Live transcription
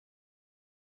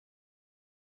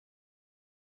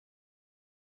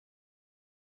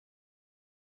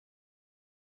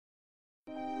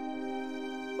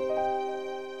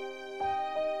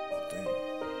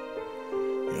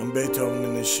I'm Beethoven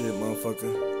in this shit,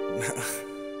 motherfucker.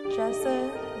 Just a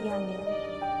youngin'.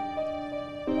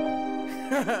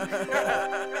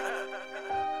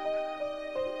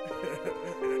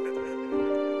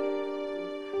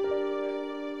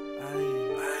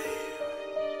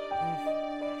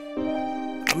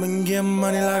 I've been getting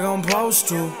money like I'm supposed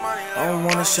to. I don't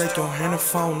wanna shake your hand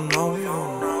if I don't know you.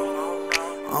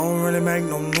 I don't really make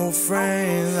no new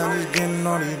friends. I'm just getting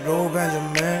all these blue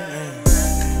Benjamins.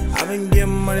 I've been getting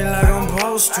money like I'm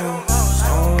supposed to.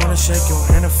 I don't wanna shake your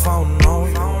hand if I don't know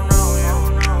you.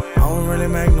 I don't really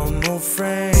make no new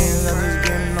friends. I'm just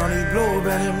getting all these blue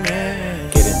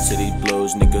Benjamins. Get into these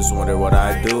blues, niggas wonder what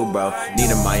I do, bro.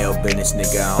 Need a mind your business,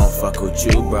 nigga, I don't fuck with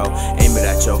you, bro. Aim it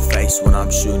at your face when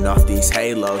I'm shooting off these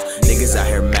halos. Niggas out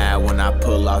here mad when I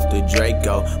pull out the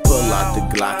Draco. Pull out the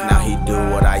Glock, now he do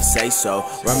what I say so.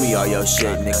 Run me all your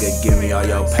shit, nigga, give me all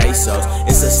your pesos.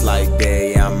 It's a slight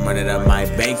day, yeah, I'm running up my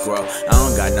bankroll. I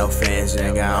don't got no fans,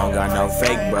 nigga, I don't got no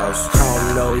fake bros. I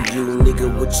don't know you,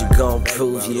 nigga, what you gon'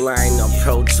 prove? You lying on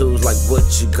Pro Tools, like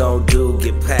what you gon' do?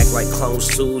 Get packed like clones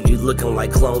too, you looking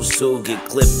like clones too. Get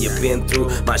clipped, you been through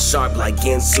my sharp like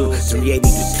Ginsu. 380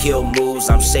 to kill moves,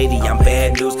 I'm shady, I'm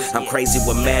bad news. I'm crazy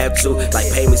with mad too,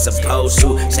 like pay me supposed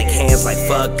to. Shake hands like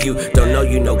fuck you, don't know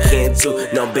you no kin too.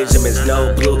 No Benjamins,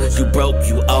 no blue, you broke,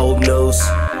 you old news.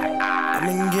 I've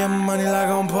been getting money like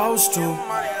I'm supposed to.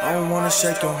 I don't wanna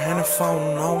shake your hand if I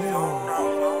don't know you.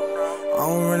 I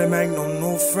don't really make no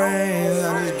new friends.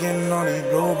 I'm just getting all these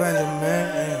blue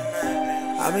Benjamins.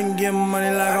 I've been getting money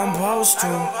like I'm supposed to.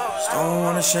 I don't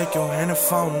wanna shake your hand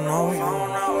if I don't know you.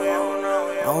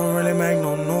 I don't really make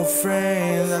no new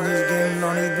friends. I'm just getting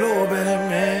all these blue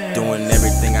Benjamins. Doing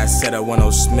everything I said, I want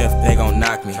no Smith, they gon'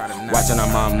 knock me. Watching all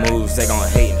my moves, they gon'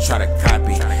 hate and try to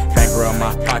copy. Bankroll in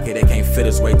my pocket, they can't fit,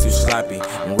 it's way too sloppy.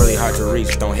 I'm really hard to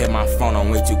reach, don't hit my phone, I'm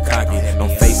way too cocky.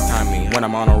 Don't FaceTime me, when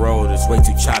I'm on the road, it's way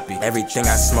too choppy. Everything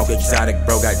I smoke exotic,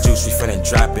 bro, got juice, we finna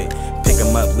drop it. Pick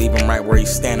him up, leave him right where he's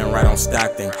standing, right on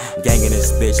Stockton. Gangin'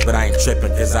 this bitch, but I ain't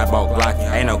trippin', cause I bought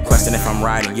Glocky. Ain't no question if I'm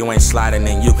riding, you ain't sliding,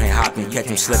 and you can't hop him. Catch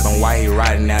him slippin' while he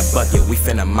riding that bucket, we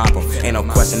finna mop him. Ain't no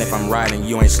question if I'm riding,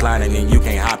 you ain't sliding, and you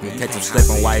can't hop him. Catch him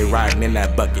slippin' while he riding in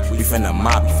that bucket, we finna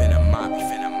mop him.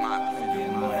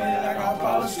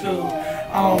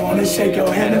 I don't wanna shake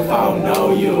your hand if I don't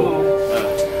know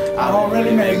you. I don't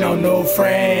really make no new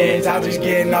friends. I'm just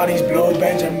getting all these blue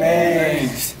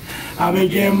Benjamins. I been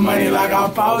getting money like I'm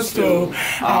supposed to.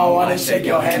 I don't wanna shake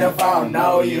your hand if I don't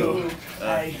know you.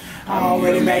 I don't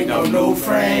really make no new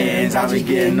friends. I'm just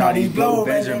getting all these blue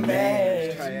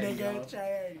Benjamins. Nigga,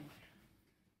 change.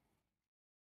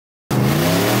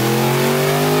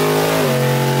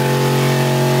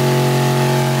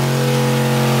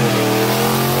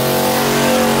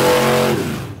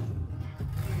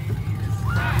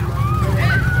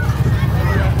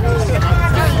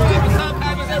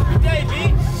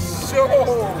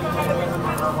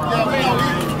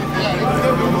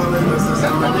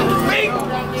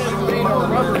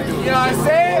 You know what I'm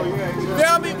saying?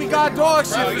 Feel me? We got dog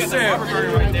shit for sale.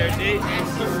 Right there, D.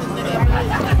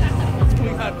 We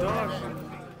got dog shit.